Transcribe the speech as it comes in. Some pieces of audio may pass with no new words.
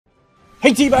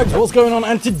Hey Teabags, what's going on?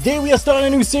 And today we are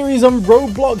starting a new series on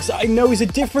Roblox. I know it's a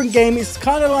different game. It's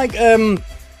kind of like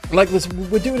this.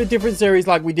 We're doing a different series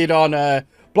like we did on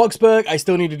Bloxburg. I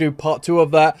still need to do part 2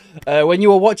 of that when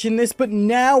you are watching this. But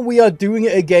now we are doing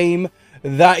a game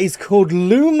that is called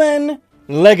Loomian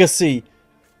Legacy.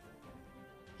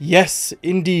 Yes,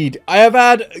 indeed. I have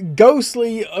had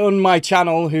Ghostly on my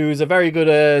channel, who's a very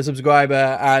good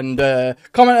subscriber and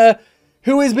commenter,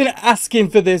 who has been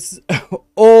asking for this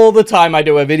all the time I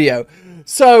do a video.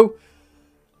 So,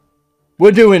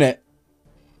 we're doing it.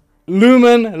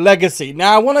 Loomian Legacy.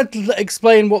 Now, I want to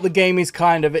explain what the game is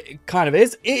kind of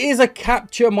is. It is a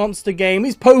capture monster game.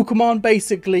 It's Pokemon,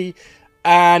 basically.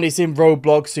 And it's in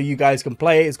Roblox, so you guys can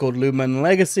play it. It's called Loomian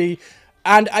Legacy.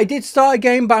 And I did start a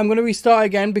game, but I'm going to restart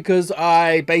again because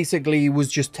I basically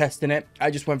was just testing it.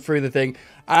 I just went through the thing.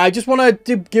 I just want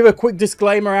to give a quick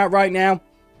disclaimer out right now.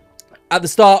 At the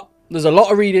start, there's a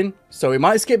lot of reading, so we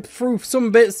might skip through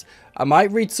some bits. I might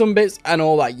read some bits and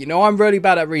all that. You know, I'm really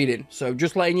bad at reading, so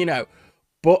just letting you know.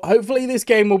 But hopefully this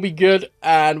game will be good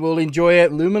and we'll enjoy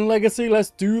it. Loomian Legacy,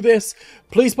 let's do this.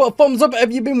 Please put a thumbs up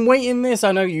if you've been waiting this.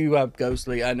 I know you have,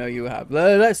 Ghostly. I know you have.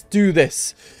 Let's do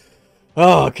this.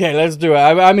 Oh, okay, let's do it.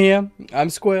 I'm here. I'm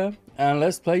Square. And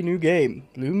let's play new game.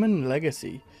 Loomian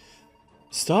Legacy.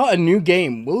 Start a new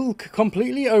game. Will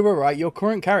completely overwrite your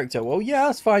current character. Well, yeah,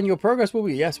 that's fine. Your progress will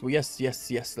be yes. Well, yes.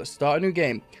 Let's start a new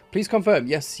game. Please confirm.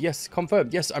 Yes, confirm.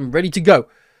 Yes, I'm ready to go.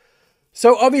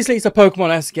 So, obviously, it's a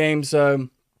Pokemon-esque game, so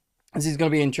this is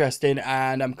going to be interesting,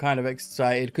 and I'm kind of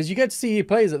excited, because you get to see your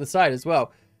players at the side as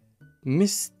well.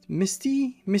 Mistis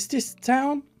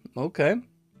Town? Okay.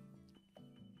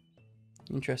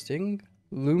 Interesting.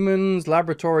 Lumen's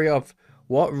Laboratory of...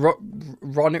 What?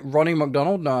 Ronnie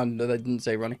McDonald? No, they didn't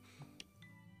say Ronnie.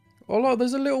 Oh, look,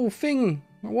 there's a little thing.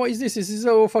 What is this? Is this a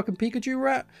little fucking Pikachu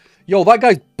rat? Yo, that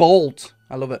guy's bald.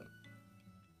 I love it.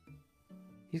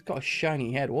 He's got a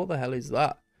shiny head. What the hell is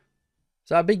that?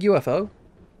 Is that a big UFO?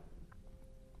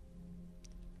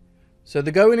 So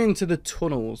they're going into the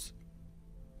tunnels.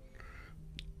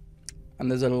 And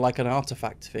there's like an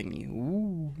artifact thingy.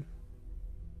 Ooh.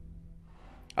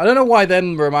 I don't know why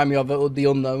then remind me of the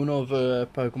unknown of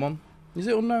Pokemon. Is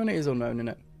it unknown? It is unknown, isn't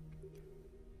it?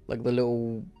 Like the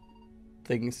little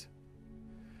things.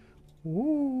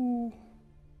 Ooh.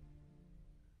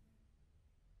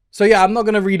 So yeah, I'm not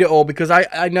going to read it all because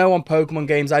I know on Pokemon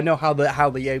games, I know how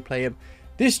they play them.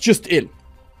 This just in.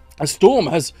 A storm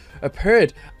has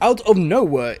appeared out of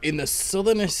nowhere in the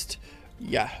southernest...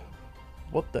 Yeah.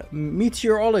 What the...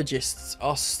 Meteorologists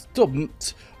are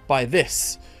stumped by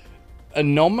this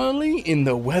anomaly in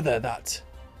the weather that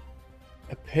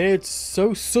appeared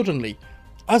so suddenly.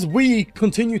 As we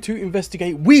continue to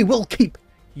investigate, we will keep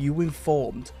you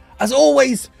informed. As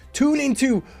always, tune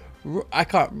into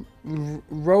Roaring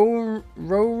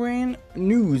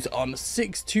News on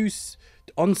 6 to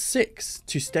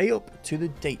stay up to the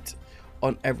date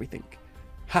on everything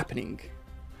happening.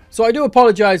 So I do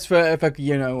apologize for if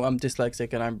you know, I'm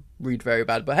dyslexic and I read very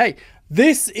bad. But hey,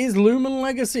 this is Loomian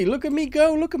Legacy. Look at me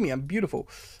go. Look at me. I'm beautiful.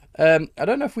 I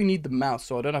don't know if we need the mouse,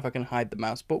 so I don't know if I can hide the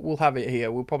mouse. But we'll have it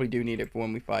here. We'll probably do need it for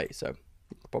when we fight. So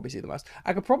you can probably see the mouse.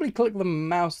 I could probably click the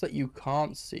mouse that you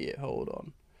can't see it. Hold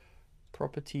on.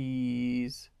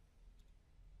 Properties.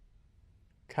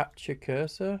 Capture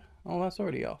cursor. Oh, that's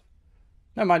already off.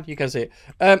 Never mind. You can see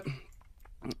it.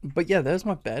 But yeah, there's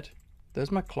my bed.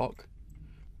 There's my clock.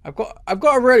 I've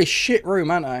got a really shit room,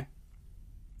 haven't I?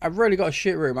 I've really got a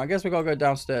shit room. I guess we gotta go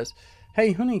downstairs.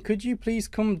 Hey, honey, could you please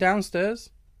come downstairs?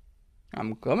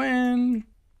 I'm coming.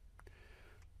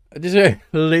 This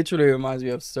literally reminds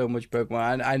me of so much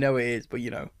Pokemon. I know it is, but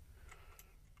you know.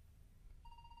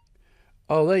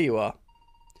 Oh, there you are.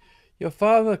 Your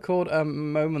father called a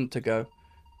moment ago.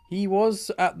 He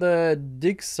was at the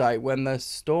dig site when the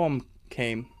storm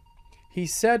came. He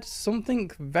said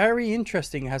something very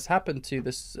interesting has happened to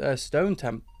the stone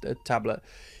tablet.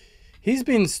 He's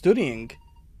been studying.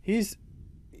 He's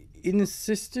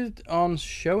insisted on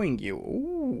showing you.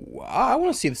 Ooh, I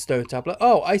want to see the stone tablet.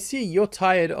 Oh, I see. You're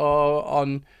tired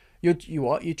on... You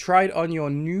what? You tried on your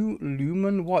new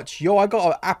Loomian watch. Yo, I got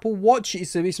an Apple Watch.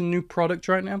 It's some new product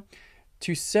right now.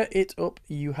 To set it up,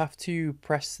 you have to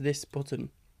press this button.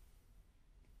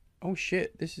 Oh,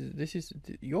 shit. This is...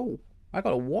 Yo, I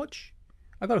got a watch?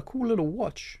 I got a cool little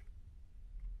watch.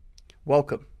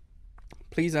 Welcome.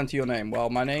 Please enter your name. Well,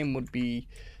 my name would be,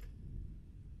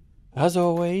 as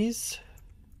always,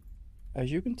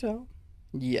 as you can tell,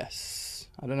 yes.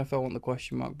 I don't know if I want the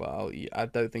question mark, but I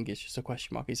don't think it's just a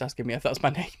question mark. He's asking me if that's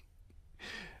my name.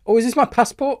 Oh, is this my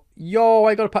passport? Yo,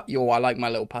 I got a Yo, I like my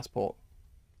little passport.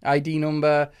 ID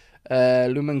number,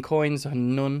 Loomian coins,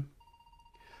 none.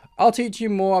 I'll teach you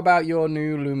more about your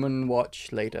new Lumen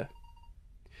watch later.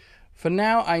 For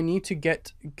now, I need to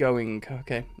get going.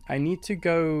 Okay, I need to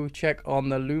go check on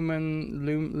the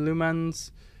Lumans.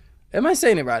 Am I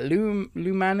saying it right?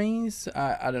 Lumanis?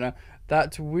 I don't know.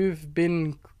 That we've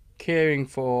been caring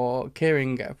for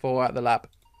at the lab.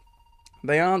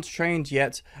 They aren't trained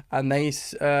yet, and they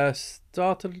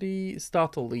startle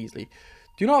easily.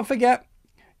 Do not forget,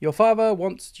 your father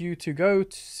wants you to go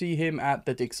to see him at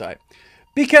the dig site.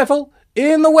 Be careful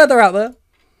in the weather out there.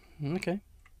 Okay.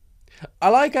 I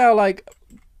like how, like,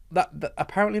 that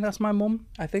apparently that's my mum,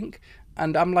 I think.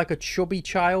 And I'm like a chubby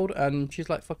child, and she's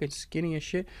like fucking skinny as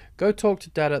shit. Go talk to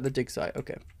dad at the dig site.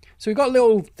 Okay. So we got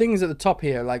little things at the top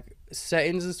here, like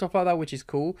settings and stuff like that, which is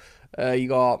cool. You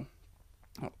got,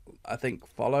 I think,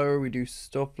 follow, reduce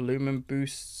stuff, lumen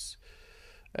boosts,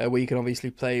 where you can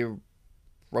obviously play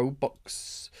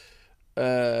Roblox,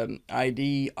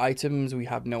 ID, items. We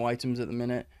have no items at the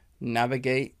minute.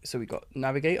 Navigate. So we got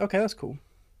navigate. Okay, that's cool.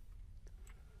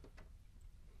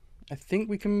 I think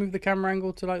we can move the camera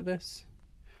angle to like this.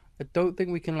 I don't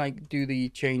think we can like do the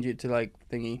change it to like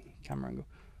thingy camera angle.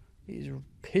 It's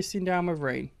pissing down with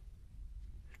rain.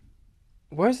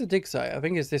 Where's the dig site? I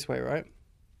think it's this way, right?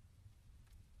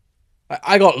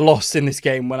 I got lost in this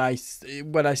game when I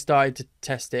started to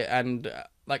test it, and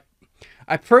like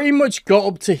I pretty much got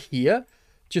up to here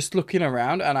just looking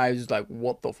around, and I was like,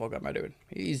 what the fuck am I doing?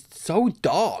 It's so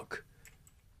dark.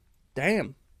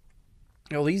 Damn.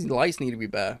 Oh, these lights need to be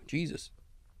better. Jesus.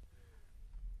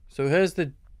 So here's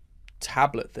the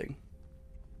tablet thing.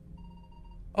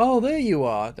 Oh, there you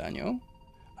are, Daniel.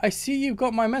 I see you've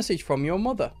got my message from your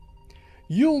mother.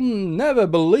 You'll never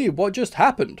believe what just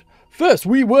happened. First,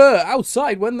 we were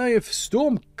outside when the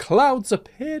storm clouds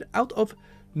appeared out of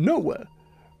nowhere.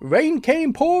 Rain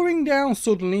came pouring down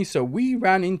suddenly, so we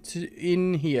ran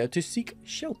in here to seek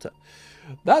shelter.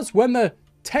 That's when the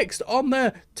text on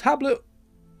the tablet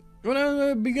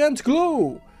began to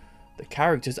glow. The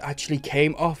characters actually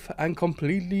came off and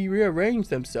completely rearranged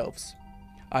themselves.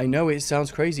 I know it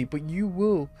sounds crazy, but you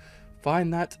will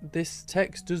find that this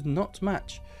text does not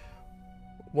match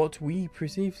what we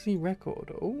previously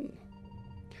recorded. Oh,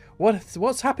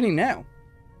 what's happening now?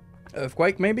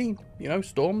 Earthquake, maybe? You know,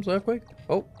 storms, earthquake.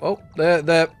 Oh,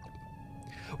 the.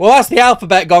 Well, that's the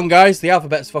alphabet gone, guys. The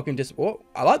alphabet's fucking Oh,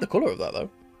 I like the color of that though.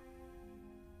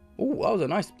 Oh, that was a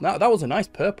nice. That was a nice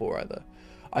purple right there.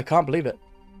 I can't believe it.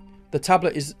 The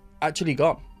tablet is actually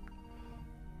gone.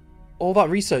 All that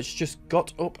research just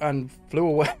got up and flew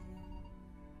away.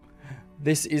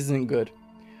 This isn't good.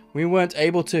 We weren't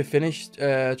able to finish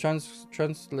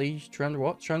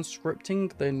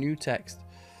transcripting the new text.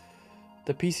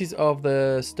 The pieces of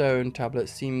the stone tablet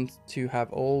seemed to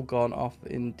have all gone off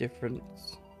in different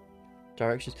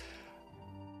directions.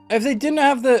 If they didn't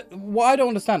have the... What I don't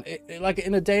understand, like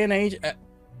in a day and age,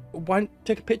 why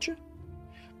take a picture?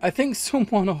 I think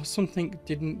someone or something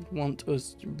didn't want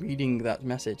us reading that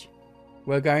message.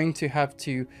 We're going to have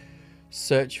to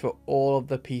search for all of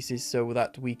the pieces so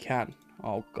that we can.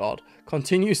 Oh God.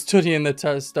 Continue studying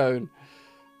the stone.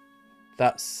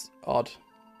 That's odd.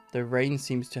 The rain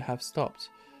seems to have stopped.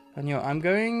 And I'm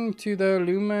going to the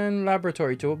Loomian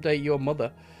laboratory to update your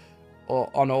mother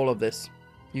on all of this.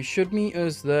 You should meet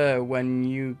us there when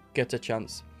you get a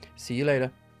chance. See you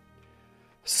later.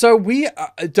 So we...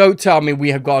 don't tell me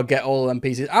we have got to get all of them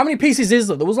pieces. How many pieces is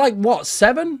there? There was like, what,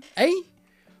 7? 8?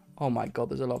 Oh my God,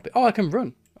 there's a lot of... Oh, I can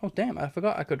run. Oh, damn, I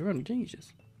forgot I could run.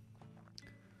 Jesus.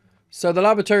 So the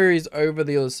laboratory is over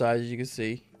the other side, as you can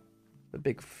see. The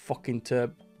big fucking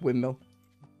windmill.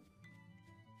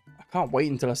 I can't wait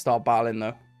until I start battling,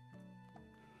 though.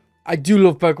 I do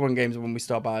love Pokemon games when we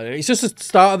start battling. It's just the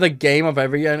start of the game of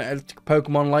every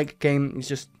Pokemon-like game. It's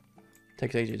just...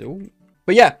 takes ages. Ooh.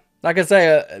 But yeah, like I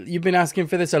say, you've been asking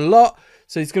for this a lot.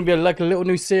 So it's going to be like a little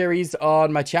new series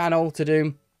on my channel to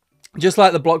do. Just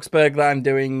like the Bloxburg that I'm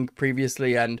doing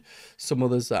previously and some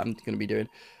others that I'm going to be doing.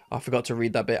 I forgot to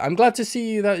read that bit. I'm glad to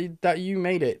see you that you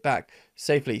made it back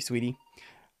safely, sweetie.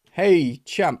 Hey,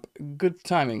 champ. Good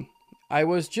timing. I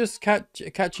was just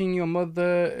catching your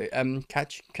mother...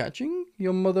 catching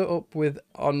your mother up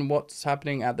on what's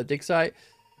happening at the dig site.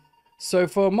 So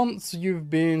for months you've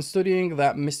been studying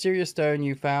that mysterious stone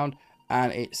you found,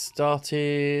 and it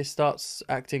starts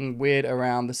acting weird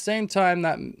around the same time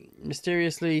that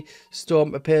mysteriously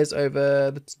storm appears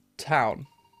over the town.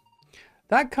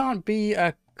 That can't be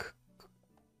a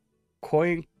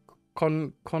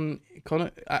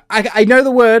I know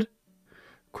the word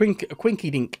quinky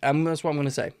dink. That's what I'm going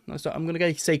to say. I'm going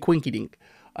to say quinky dink.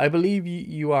 I believe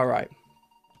you are right.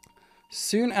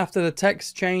 Soon after the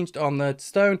text changed on the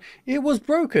stone, it was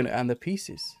broken and the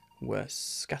pieces were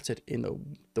scattered in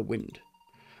the wind.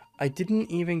 I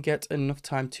didn't even get enough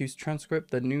time to transcribe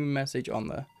the new message on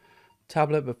the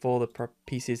tablet before the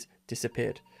pieces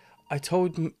disappeared.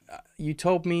 You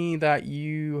told me that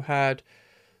you had...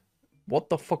 What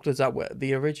the fuck does that work?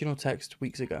 The original text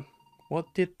weeks ago.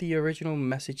 What did the original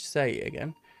message say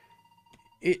again?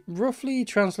 It roughly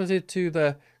translated to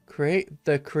the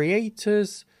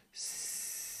creator's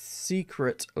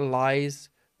secret lies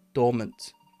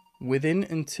dormant within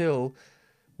until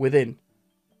the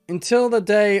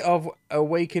day of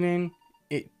awakening.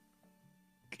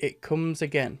 It comes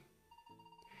again.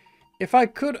 If I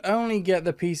could only get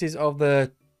the pieces of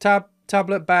the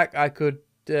tablet back, I could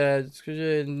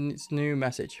its new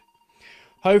message.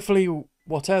 Hopefully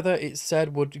whatever it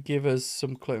said would give us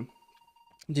some clue.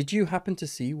 Did you happen to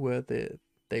see where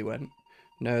they went?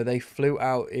 No, they flew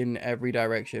out in every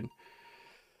direction.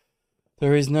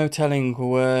 There is no telling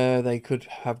where they could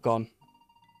have gone.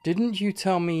 Didn't you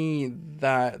tell me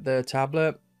that the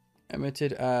tablet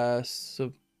emitted a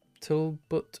subtle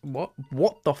but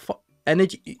what the fuck?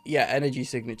 Energy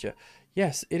signature.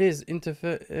 Yes, it is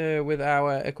interfere with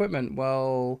our equipment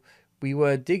while we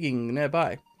were digging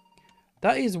nearby.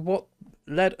 That is what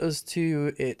led us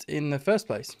to it in the first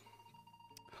place.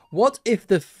 What if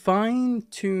they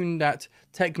fine-tuned that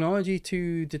technology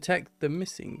to detect the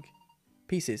missing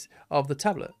pieces of the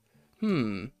tablet?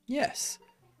 Yes.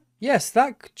 Yes,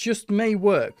 that just may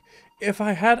work. If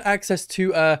I had access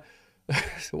to a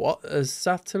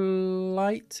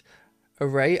satellite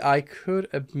array, I could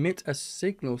emit a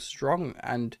signal strong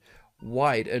and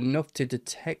wide enough to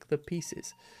detect the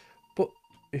pieces. But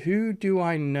who do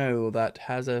I know that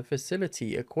has a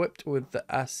facility equipped with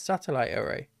a satellite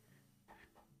array?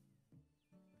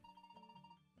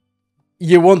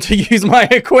 You want to use my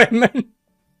equipment?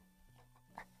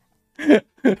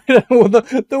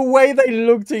 the way they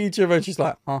looked at each other, she's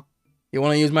like, huh? You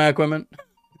want to use my equipment?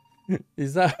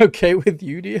 Is that okay with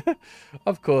you, dear?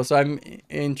 Of course, I'm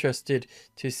interested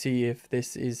to see if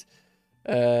this is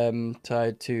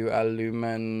tied to a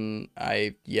Loomian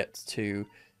I've yet to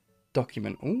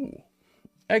document. Ooh,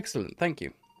 excellent, thank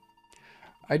you.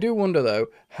 I do wonder though,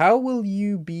 how will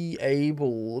you be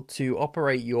able to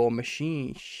operate your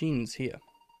machines here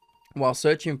while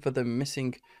searching for the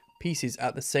missing pieces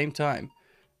at the same time?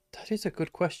 That is a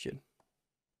good question.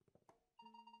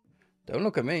 Don't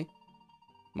look at me.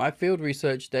 My field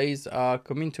research days are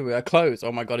coming to a close.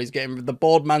 Oh my god, the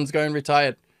board man's going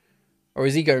retired. Or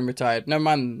is he going retired? No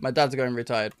man, my dad's going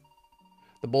retired.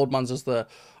 The board man's just there.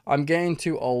 I'm getting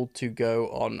too old to go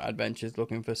on adventures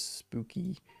looking for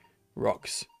spooky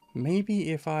rocks.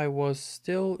 Maybe if I was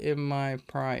still in my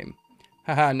prime.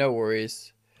 Haha, no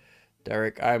worries,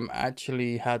 Derek. I'm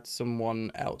actually had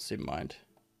someone else in mind.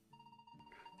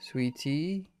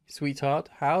 Sweetheart,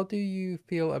 how do you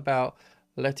feel about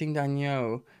letting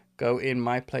Daniel go in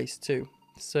my place too?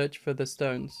 Search for the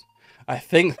stones. I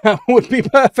think that would be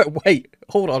perfect. Wait,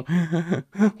 hold on.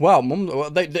 Wow,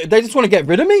 Mum, they just want to get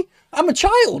rid of me? I'm a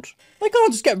child. They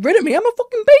can't just get rid of me. I'm a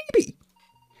fucking baby.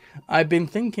 I've been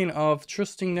thinking of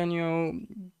trusting Daniel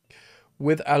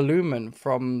with a Lumen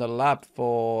from the lab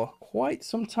for quite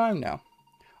some time now.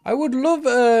 I would love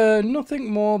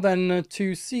nothing more than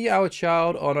to see our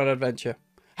child on an adventure.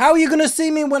 How are you going to see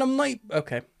me when I'm late?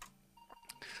 Okay.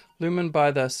 Lumen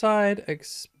by their side,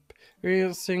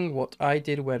 experiencing what I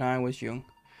did when I was young.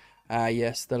 Ah,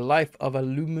 yes, the life of a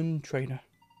Lumen trainer.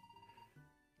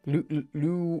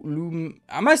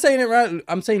 Am I saying it right?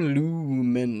 I'm saying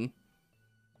Lumen.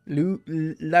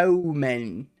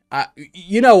 Lumen.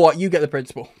 You know what? You get the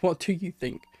principle. What do you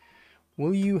think?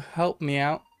 Will you help me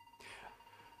out?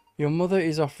 Your mother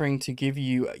is offering to give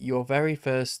you your very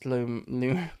first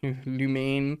Lumen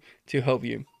to help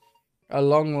you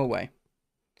along the way.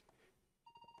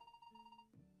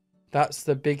 That's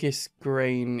the biggest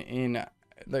grain in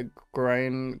the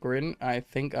grin I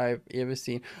think I've ever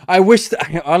seen.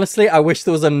 Honestly, I wish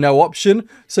there was a no option.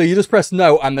 So you just press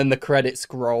no and then the credits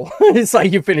scroll. It's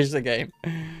like you finish the game.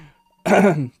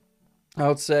 I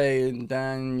would say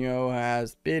Daniel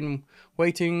has been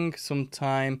waiting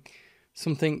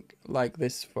something like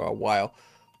this for a while.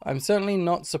 I'm certainly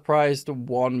not surprised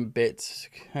one bit,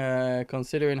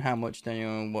 considering how much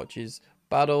Daniel watches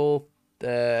battle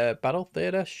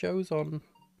theater shows on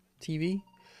TV.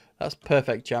 That's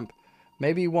perfect, champ.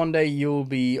 Maybe one day you'll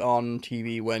be on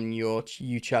TV when you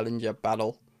challenge a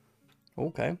battle.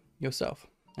 Okay, yourself.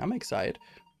 I'm excited.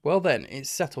 Well then, it's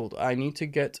settled. I need to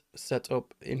get set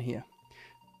up in here.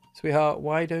 Sweetheart,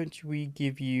 why don't we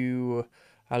give you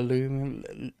a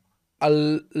Lumen?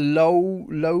 I'm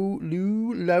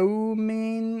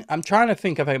trying to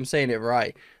think if I'm saying it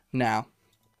right now.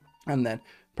 And then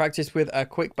Practice with a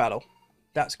quick battle.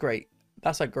 That's great.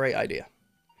 That's a great idea.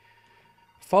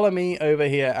 Follow me over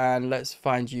here and let's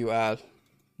find you out.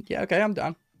 Yeah, okay, I'm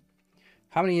done.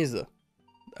 How many is there?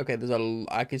 Okay,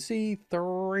 I can see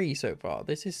 3 so far.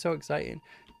 This is so exciting.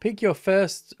 Pick your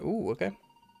first. Ooh, okay.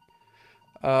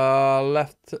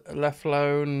 Left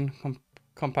lone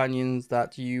companions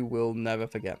that you will never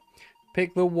forget.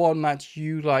 Pick the one that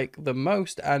you like the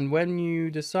most, and when you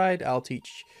decide, I'll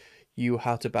teach you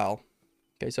how to battle.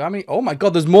 Okay, so how many? Oh my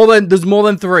God, there's more than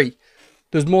 3.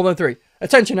 There's more than 3.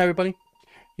 Attention, everybody.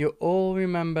 You all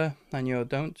remember, and you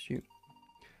don't shoot.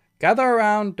 Gather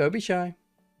around. Don't be shy.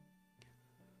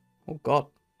 Oh God,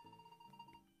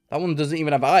 that one doesn't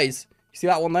even have eyes. You see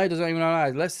that one there? Doesn't even have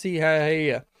eyes. Let's see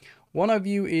here. One of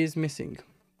you is missing.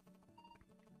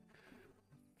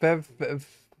 Vevin?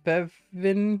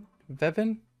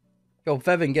 Yo,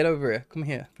 Vevin, get over here. Come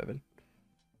here, Vevin.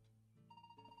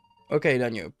 Okay,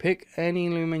 Daniel, pick any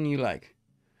Lumen you like.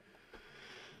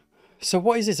 So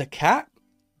what is this? A cat?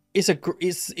 It's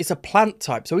a plant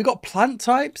type. So we got plant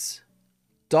types.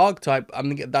 Dog type. I'm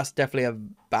thinking that's definitely a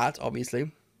bat,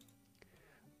 obviously.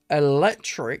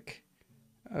 Electric.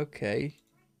 Okay.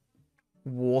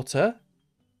 Water.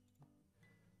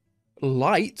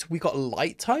 Light. We got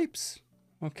light types.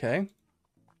 Okay.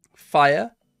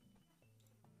 Fire.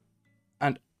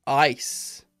 And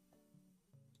ice.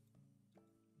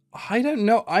 I don't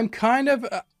know. I'm kind of...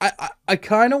 I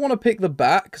kind of want to pick the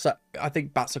bat. Because I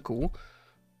think bats are cool.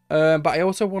 But I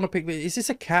also want to pick... Is this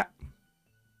a cat?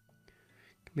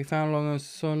 Can be found along the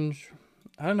sun...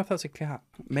 I don't know if that's a cat.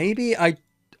 Maybe I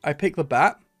pick the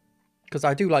bat. Because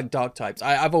I do like dog types.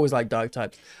 I've always liked dog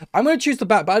types. I'm going to choose the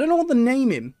bat, but I don't know what to name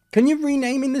him. Can you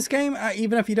rename in this game,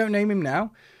 even if you don't name him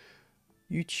now?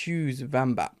 You choose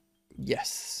Vambat.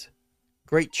 Yes.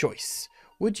 Great choice.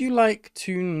 Would you like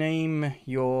to name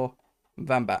your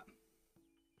Vambat?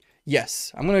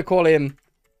 Yes. I'm going to call him...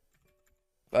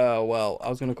 well, I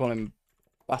was going to call him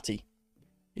Batty.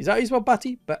 Is that his what,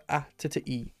 Batty?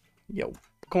 But-A-T-T-E. Yo,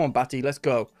 come on, Batty. Let's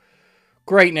go.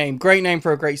 Great name. Great name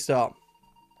for a great start.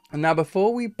 And now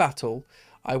before we battle,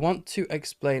 I want to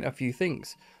explain a few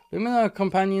things. Lumen are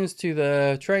companions to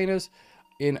the trainers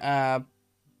in a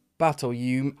battle.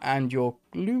 You and your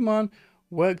Lumen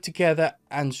work together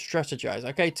and strategize.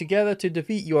 Okay, together to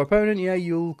defeat your opponent. Yeah,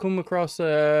 you'll come across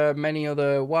many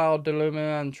other wild Lumen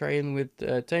and train with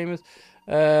tamers.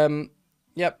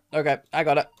 Yep, okay, I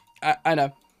got it. I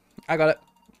know. I got it.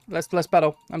 Let's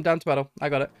battle. I'm down to battle. I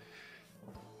got it.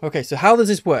 Okay, so how does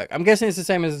this work? I'm guessing it's the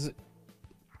same as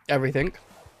everything.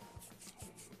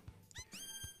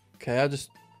 Okay, I'll just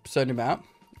send him out.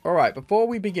 Alright, before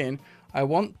we begin, I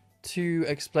want to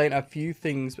explain a few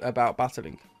things about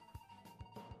battling.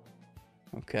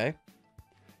 Okay.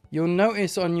 You'll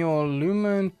notice on your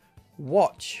Lumen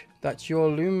watch that your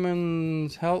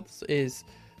Lumen's health is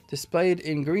displayed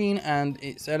in green and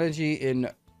its energy in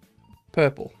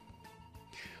purple.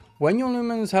 When your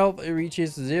Lumen's health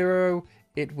reaches 0,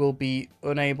 it will be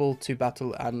unable to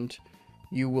battle and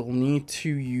you will need to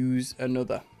use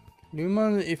another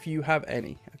Lumen if you have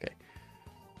any. Okay.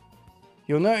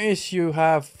 You'll notice you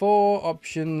have 4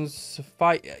 options.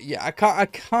 Fight. Yeah, I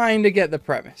kind of get the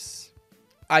premise.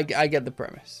 I get the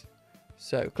premise.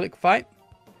 So click fight.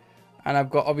 And I've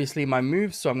got obviously my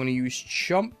moves. So I'm going to use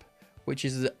chomp, which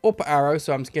is the up arrow.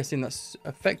 So I'm guessing that's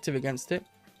effective against it.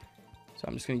 So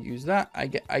I'm just going to use that. I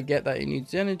get that it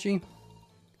needs energy.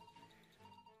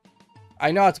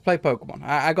 I know how to play Pokemon.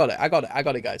 I got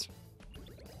it, guys.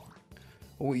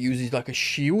 Oh, it uses like a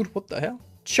shield. What the hell?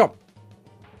 Chomp.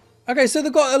 Okay, so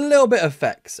they've got a little bit of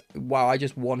effects. Wow, I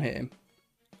just one-hit him.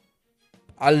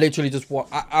 I literally just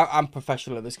I'm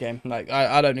professional at this game. Like,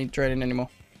 I don't need training anymore.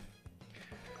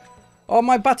 Oh,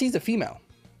 my Batty's a female.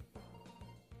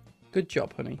 Good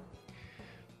job, honey.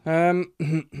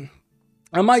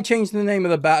 I might change the name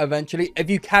of the bat eventually, if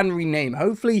you can rename.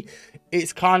 Hopefully,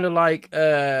 it's kind of like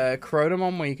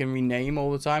Chronomon, where you can rename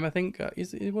all the time, I think.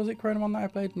 Was it Chronomon that I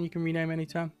played, and you can rename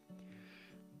anytime?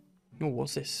 Oh,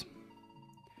 what's this?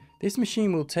 This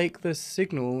machine will take the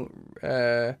signal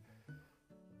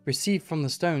received from the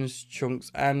stones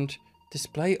chunks and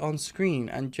display on screen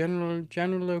and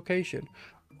general location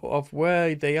of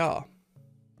where they are.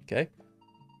 Okay.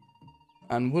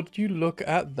 And would you look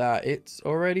at that? It's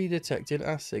already detected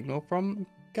a signal from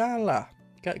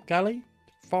Gali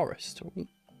Forest.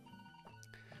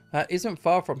 That isn't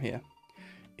far from here.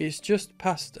 It's just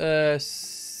past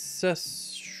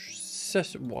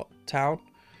what town?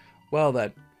 Well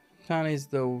then, town is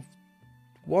the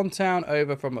one town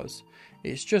over from us.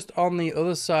 It's just on the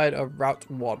other side of Route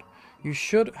 1. You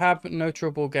should have no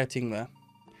trouble getting there.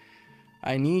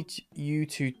 I need you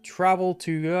to travel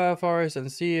to the forest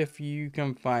and see if you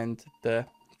can find the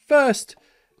first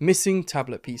missing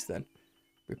tablet piece then.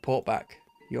 Report back.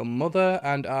 Your mother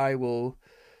and I will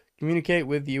communicate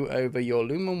with you over your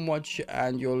Loomian watch,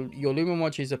 and your Loomian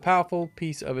watch is a powerful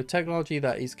piece of a technology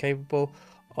that is capable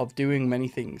of doing many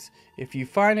things. If you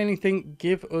find anything,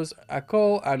 give us a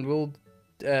call and we'll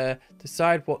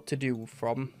decide what to do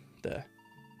from there.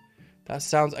 That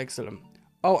sounds excellent.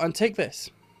 Oh, and take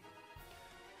this.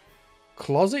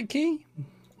 Closet key?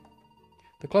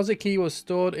 The closet key was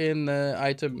stored in the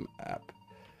item app.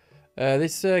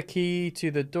 This key to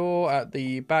the door at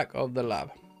the back of the lab.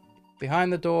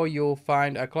 Behind the door, you'll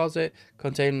find a closet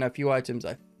containing a few items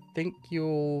I think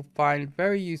you'll find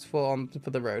very useful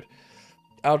for the road.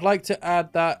 I would like to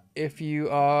add that if you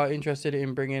are interested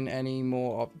in bringing any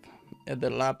more of the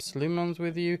lab's Loomians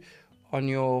with you on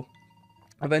your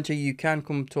adventure, you can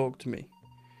come talk to me.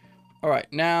 Alright,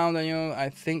 now Daniel, I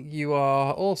think you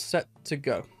are all set to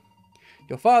go.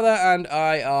 Your father and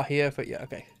I are here for... Yeah,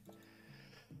 okay.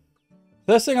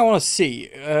 First thing I want to see,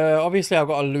 obviously I've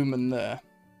got a Loomian there.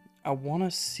 I want to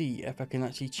see if I can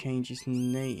actually change his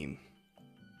name.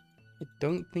 I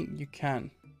don't think you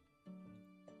can.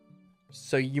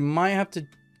 So you might have to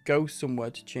go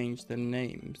somewhere to change the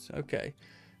names. Okay.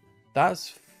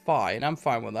 That's fine. I'm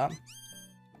fine with that.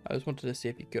 I just wanted to see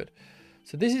if he could.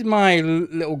 So this is my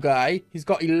little guy. He's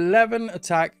got 11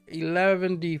 attack,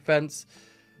 11 defense,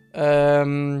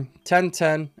 10,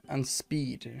 10, and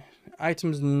speed.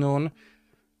 Items none.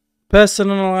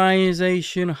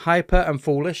 Personalization, hyper, and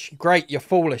foolish. Great, you're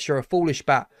foolish. You're a foolish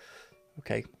bat.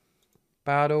 Okay.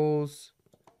 Battles.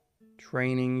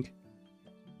 Training.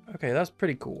 Okay, that's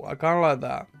pretty cool. I kind of like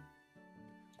that.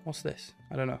 What's this?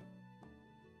 I don't know.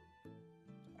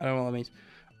 I don't know what that means.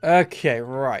 Okay,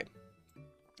 right.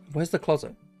 Where's the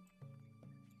closet?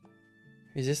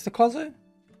 Is this the closet?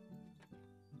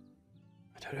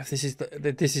 I don't know if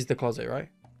this is the closet, right?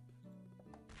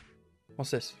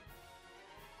 What's this?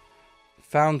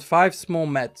 Found 5 small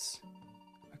meds.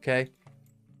 Okay.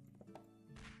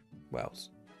 What else?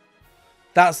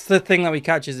 That's the thing that we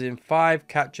catches in 5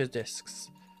 capture discs.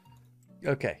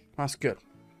 Okay, that's good.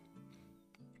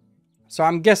 So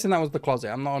I'm guessing that was the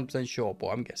closet. I'm not 100% sure, but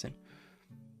I'm guessing.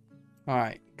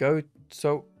 Alright, go.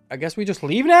 So I guess we just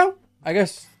leave now? I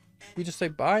guess we just say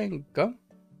bye and go.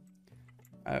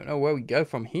 I don't know where we go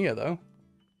from here, though.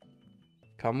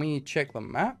 Can we check the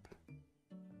map?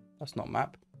 That's not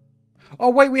map. Oh,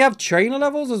 wait, we have trainer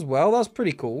levels as well. That's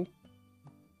pretty cool.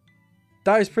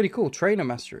 That is pretty cool. Trainer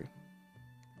mastery.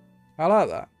 I like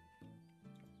that.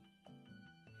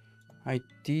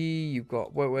 ID, you've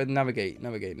got... Wait, navigate.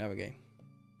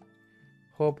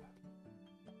 Hub.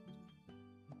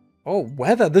 Oh,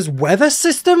 weather. There's weather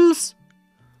systems?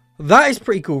 That is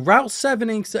pretty cool. Route 7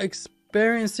 is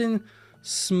experiencing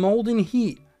smoldering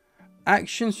heat.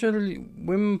 Action should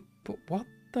wind... What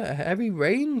the? Heavy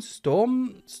rain?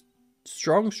 Storm...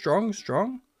 Strong.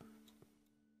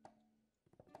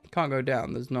 Can't go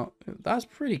down. There's not... That's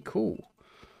pretty cool.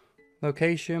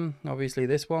 Location. Obviously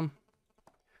this one.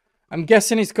 I'm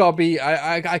guessing it's got to be...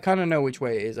 I kind of know which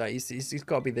way it is. It's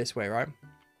got to be this way, right?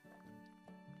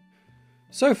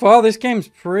 So far, this game's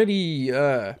pretty...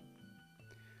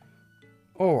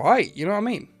 Alright, you know what I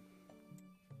mean?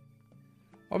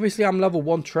 Obviously, I'm level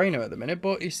 1 trainer at the minute,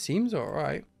 but it seems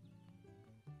alright.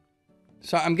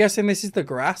 So, I'm guessing this is the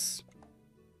grass.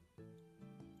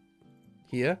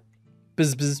 Here.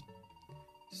 Bzz.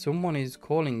 Someone is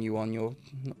calling you on your...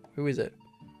 Who is it?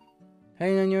 Hey,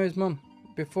 Nanyo's mum.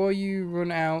 Before you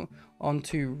run out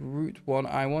onto Route 1,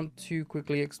 I want to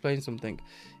quickly explain something.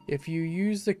 If you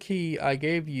use the key I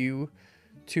gave you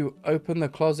to open the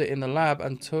closet in the lab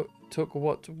and took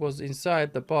what was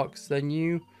inside the box, then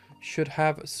you should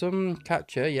have some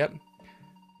capture. Yep.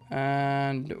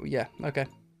 And yeah, okay.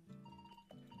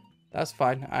 That's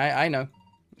fine. I know.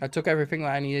 I took everything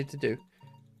that I needed to do.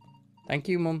 Thank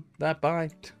you, Mum. Bye.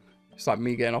 It's like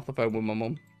me getting off the phone with my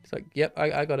mum. It's like, yep,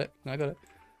 I got it.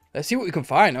 Let's see what we can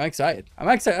find. I'm excited. I'm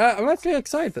actually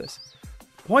excited for this.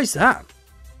 What is that?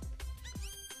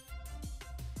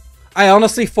 I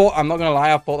honestly thought, I'm not going to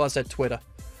lie, I thought that said Twitter.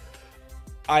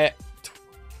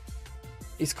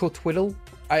 It's called Twiddle?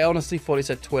 I honestly thought it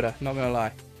said Twitter, not going to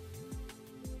lie.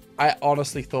 I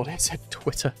honestly thought it said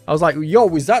Twitter. I was like,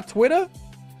 yo, is that Twitter?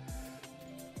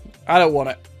 I don't want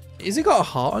it. Has he got a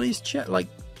heart on his chest, like,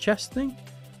 chest thing?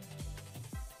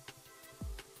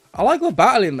 I like the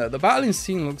battling, though. The battling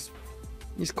scene looks...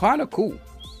 It's kind of cool.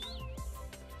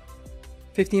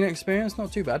 15 experience,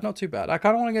 not too bad, not too bad. I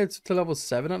kind of want to get to level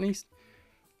 7 at least.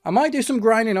 I might do some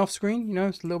grinding off screen, you know,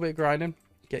 it's a little bit of grinding.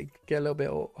 Get a little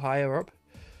bit higher up.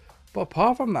 But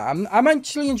apart from that, I'm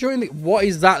actually enjoying it. What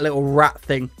is that little rat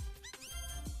thing?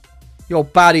 Yo,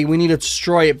 baddie, we need to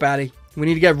destroy it, baddie. We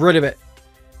need to get rid of it.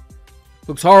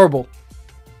 Looks horrible.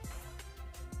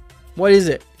 What is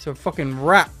it? It's a fucking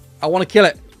rat. I want to kill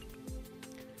it.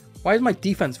 Why is my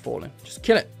defense falling? Just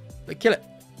kill it. Kill it.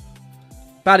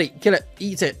 Baddie, kill it.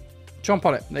 Eat it. Chomp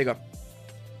on it. There you go.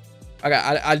 Okay,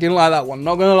 I didn't like that one.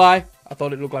 Not gonna lie. I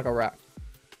thought it looked like a rat.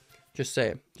 Just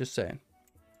saying. Just saying.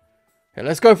 Okay,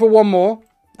 let's go for one more.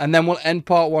 And then we'll end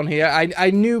part one here.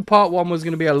 I knew part one was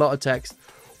going to be a lot of text.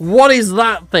 What is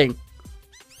that thing?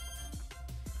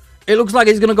 It looks like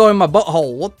it's going to go in my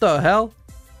butthole. What the hell?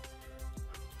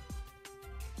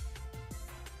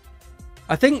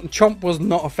 I think Chomp was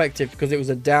not effective because it was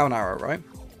a down arrow, right?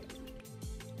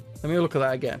 Let me look at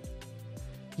that again.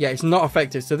 Yeah, it's not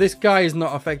effective. So this guy is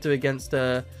not effective against,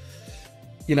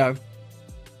 you know,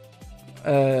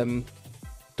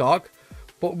 Dark.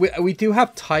 But we do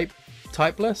have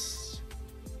typeless.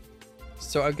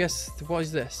 So I guess, what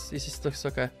is this? This just looks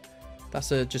like a, that's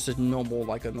just a normal,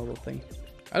 like another thing.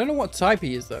 I don't know what type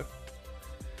he is though.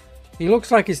 He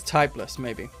looks like he's typeless,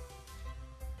 maybe.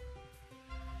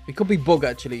 It could be bug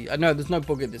actually. I know there's no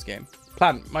bug in this game.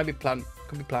 Plant, might be plant,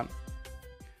 could be plant.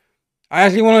 I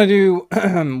actually want to do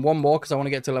one more because I want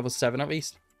to get to level 7 at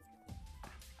least.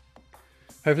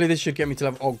 Hopefully this should get me to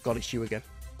level, oh god, it's you again.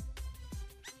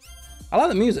 I like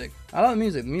the music. I like the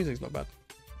music. The music's not bad.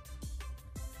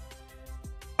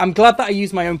 I'm glad that I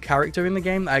use my own character in the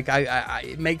game. Like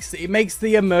it makes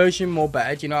the immersion more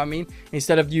better. Do you know what I mean?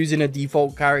 Instead of using a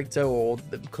default character or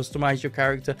customize your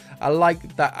character, I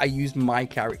like that I use my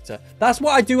character. That's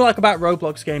what I do like about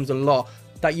Roblox games a lot.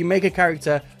 That you make a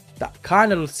character that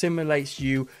kind of simulates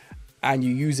you, and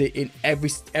you use it in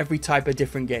every type of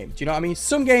different game. Do you know what I mean?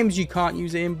 Some games you can't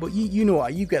use it in, but you know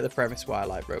what? You get the premise why I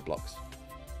like Roblox.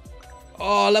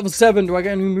 Oh, level 7. Do I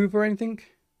get a new move or anything?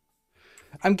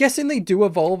 I'm guessing they do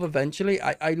evolve eventually.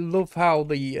 I love how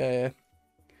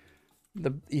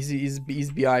he's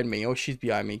behind me, or she's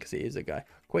behind me because it is a guy.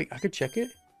 Wait, I could check it.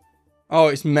 Oh,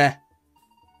 it's meh.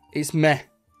 It's meh.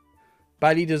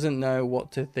 Baddie doesn't know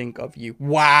what to think of you.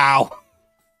 Wow.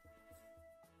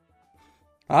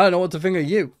 I don't know what to think of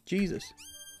you. Jesus.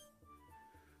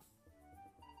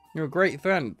 You're a great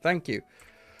fan. Thank you.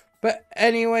 But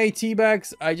anyway,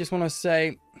 Teabags, I just want to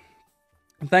say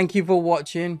thank you for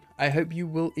watching. I hope you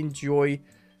will enjoy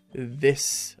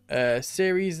this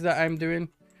series that I'm doing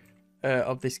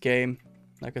of this game.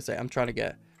 Like I say, I'm trying to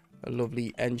get a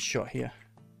lovely end shot here.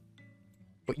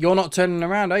 But you're not turning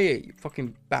around, are you? You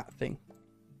fucking bat thing.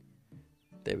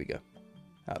 There we go.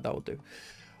 That will do.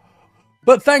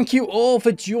 But thank you all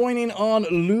for joining on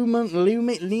Loomian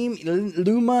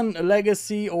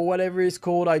Legacy, or whatever it's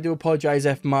called. I do apologize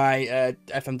if I'm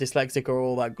dyslexic or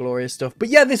all that glorious stuff. But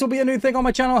yeah, this will be a new thing on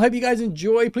my channel. I hope you guys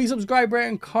enjoy. Please subscribe, rate,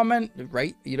 and comment.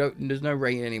 Rate? There's no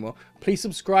rating anymore. Please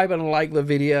subscribe and like the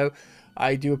video.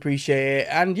 I do appreciate it.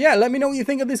 And yeah, let me know what you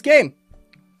think of this game.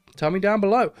 Tell me down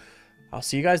below. I'll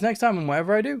see you guys next time and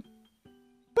whatever I do.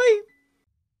 Bye.